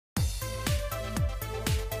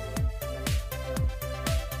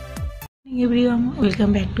Everyone, welcome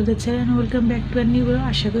back to the channel, welcome back to R new blog.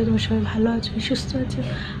 আশা করি তোমরা সবাই ভালো আছো, সুস্থ আছো।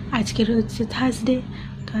 আজকের হচ্ছে থার্সডে,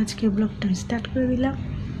 তো আজকে ব্লগটা স্টার্ট করে দিলাম।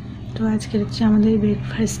 তো আজকের হচ্ছে আমাদের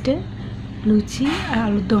ব্রেকফাস্টে লুচি আর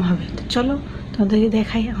আলুর দম হবে। তো চলো তোমাদেরকে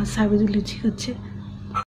দেখাই আমার সাবিদি লুচি হচ্ছে।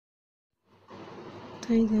 তো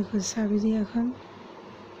এই দেখো সাবিদি এখন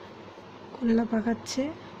কলা পাকাচ্ছে।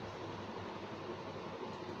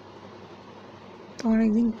 তো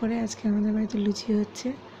অনেকদিন পরে আজকে আমাদের বাড়িতে লুচি হচ্ছে,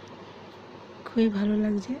 খুবই ভালো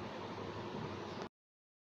লাগছে।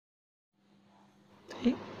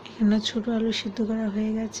 এখানে ছোটো আলু সিদ্ধ করা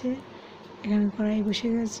হয়ে গেছে, এখানে কড়াই বসে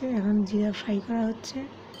গেছে, এখন জিরা ফ্রাই করা হচ্ছে।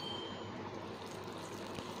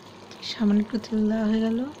 সামান্য একটু তেল দেওয়া হয়ে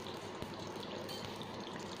গেল,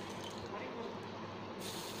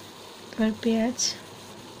 এবার পেঁয়াজ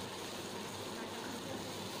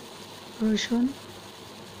রসুন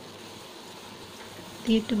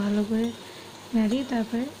দিয়ে একটু ভালো করে নাড়িয়ে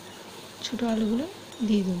তারপরে ছোটো আলুগুলো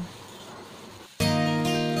দিয়ে দেবো।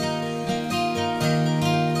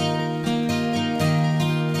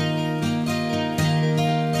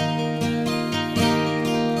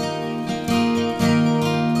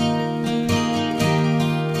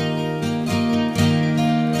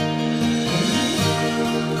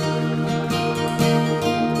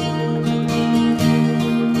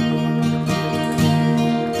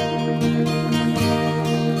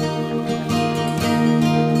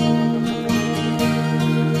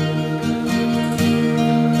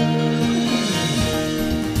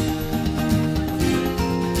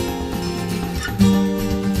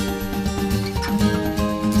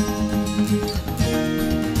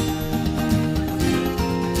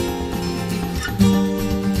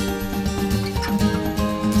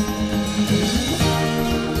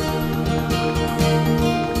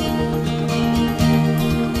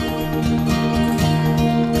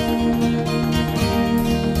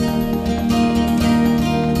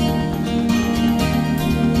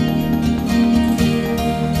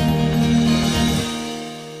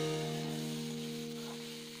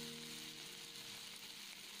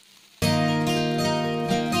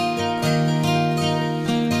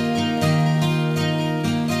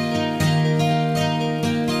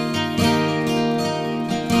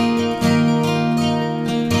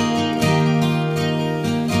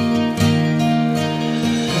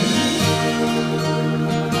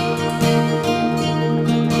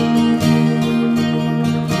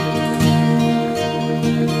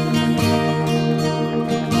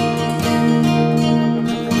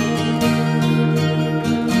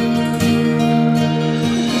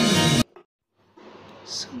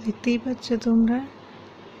 দেখতেই পাচ্ছ তোমরা,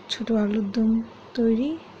 ছোটো আলুর দম তৈরি।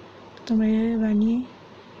 তোমরা এভাবে বানিয়ে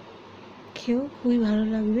খেয়েও খুবই ভালো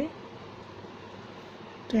লাগবে।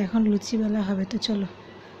 তো এখন লুচি বেলা হবে, তো চলো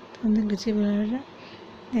তোমাদের লুচি বেলাটা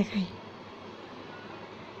দেখাই।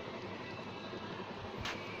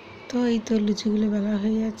 তো এই তো লুচিগুলো বেলা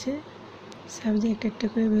হয়ে যাচ্ছে, সবজি একটা একটা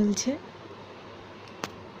করে বেলছে।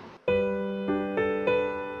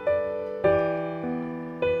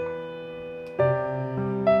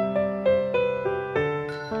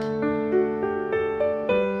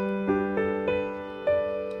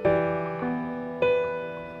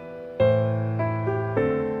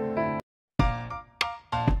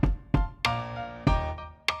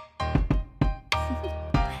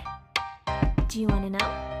 Do you want to know?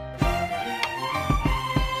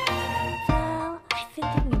 Well, I've been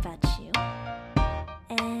thinking about you,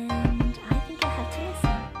 and I think I have to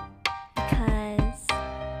listen, because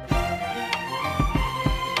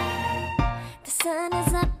the sun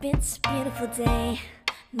is up, it's a beautiful day.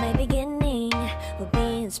 My beginning will be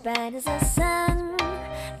as bright as the sun.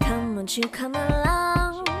 Come, won't you come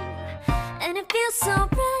along? And it feels so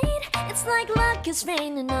bright, it's like luck is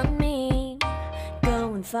raining on me. Go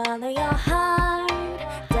and follow your heart,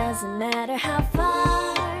 doesn't matter how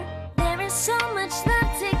far. There is so much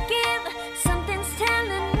love to give, something's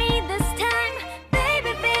telling me this time.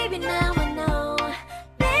 Baby, baby, now I know.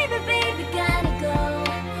 Baby, baby, gotta go.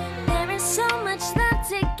 There is so much love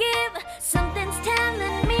to give, something's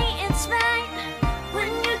telling me it's right.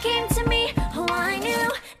 When you came to me, oh I knew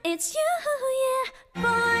it's you, yeah,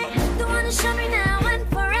 boy. The one to show me now and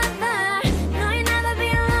forever. No, you'll never be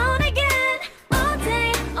alone again. All day,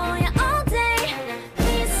 oh yeah, all day.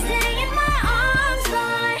 Please stay in my arms,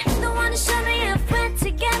 boy. The one to show me if we're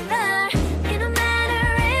together. It don't matter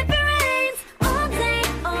if it rains. All day,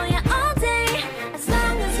 oh yeah, all day. As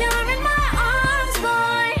long as you're in my arms,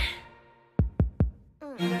 boy.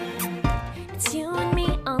 It's you and me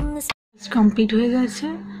on this. Complete হয়ে গেছে,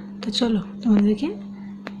 তো চলো তোমাদেরকে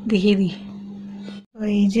দেখিয়ে দিই। তো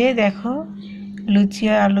এই যে দেখো লুচি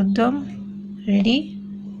আর আলুর দম রেডি।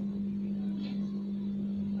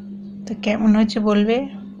 তো কেমন হচ্ছে বলবে,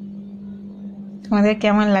 তোমাদের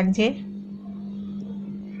কেমন লাগছে।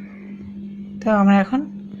 তো আমরা এখন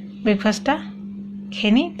ব্রেকফাস্টটা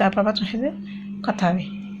খেয়ে নিই, তারপর আবার তোমার সাথে কথা হবে।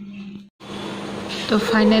 তো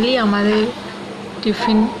ফাইনালি আমাদের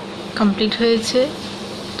টিফিন কমপ্লিট হয়েছে।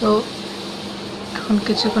 তো এখন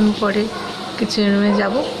কিছুক্ষণ পরে কিচেন রুমে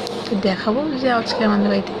যাব, তো দেখাবো যে আজকে আমাদের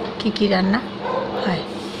বাড়িতে কী কী রান্না হয়।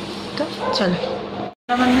 তো চলো,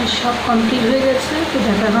 আমাদের সব কমপ্লিট হয়ে গেছে। তো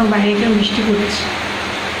দেখো এখন বাইরে একটা মিষ্টি পড়েছে,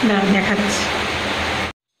 দেখাচ্ছি।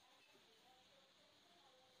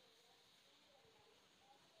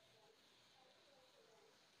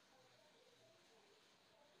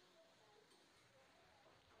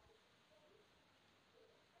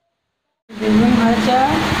 বেগুন ভাজা,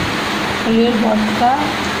 আলুর ভর্তা,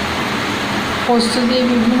 পোস্ত দিয়ে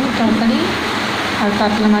বিভিন্ন তরকারি আর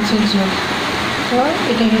কাতলা মাছের ঝোল। তো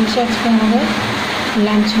এটা হচ্ছে আজকে আমাদের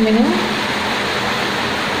লাঞ্চ মেনু।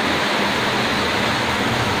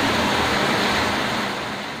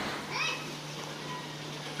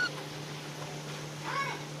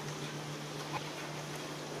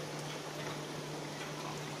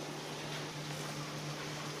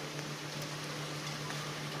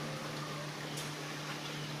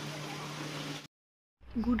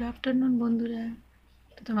 গুড আফটারনুন বন্ধুরা।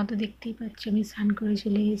 তো তোমরা তো দেখতেই পাচ্ছ আমি স্নান করে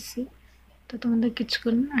চলে এসেছি। তো তোমাদের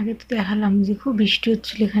কিছুক্ষণ আগে তো দেখালাম যে খুব বৃষ্টি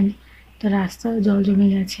হচ্ছিল এখানে, তো রাস্তাও জল জমে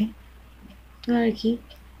গেছে। তো আর কি,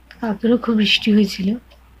 কালকেরও খুব বৃষ্টি হয়েছিল,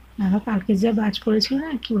 আবার কালকে যা বাজ পড়েছিল না,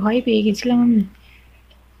 কি ভয় পেয়ে গেছিলাম আমি।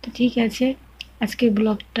 তো ঠিক আছে, আজকে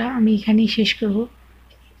ব্লগটা আমি এখানেই শেষ করব।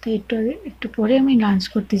 তো একটু পরে আমি লাঞ্চ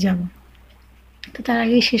করতে যাব। তো তার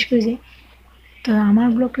আগেই শেষ করে যাই। তো আমার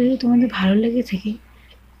ব্লগটা যদি তোমাদের ভালো লেগে থাকে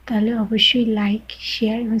তাহলে অবশ্যই লাইক,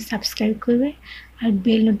 শেয়ার এবং সাবস্ক্রাইব করবে, আর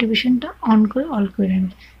বেল নোটিফিকেশনটা অন করে অল করে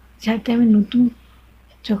নেবে, যাতে আমি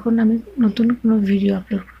যখন আমি নতুন কোনো ভিডিও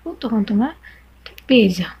আপলোড করবো তখন তোমরা পেয়ে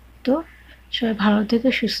যাও। তো সবাই ভালো থেকে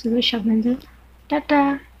সুস্থ থেকে সাবধানে, টাটা।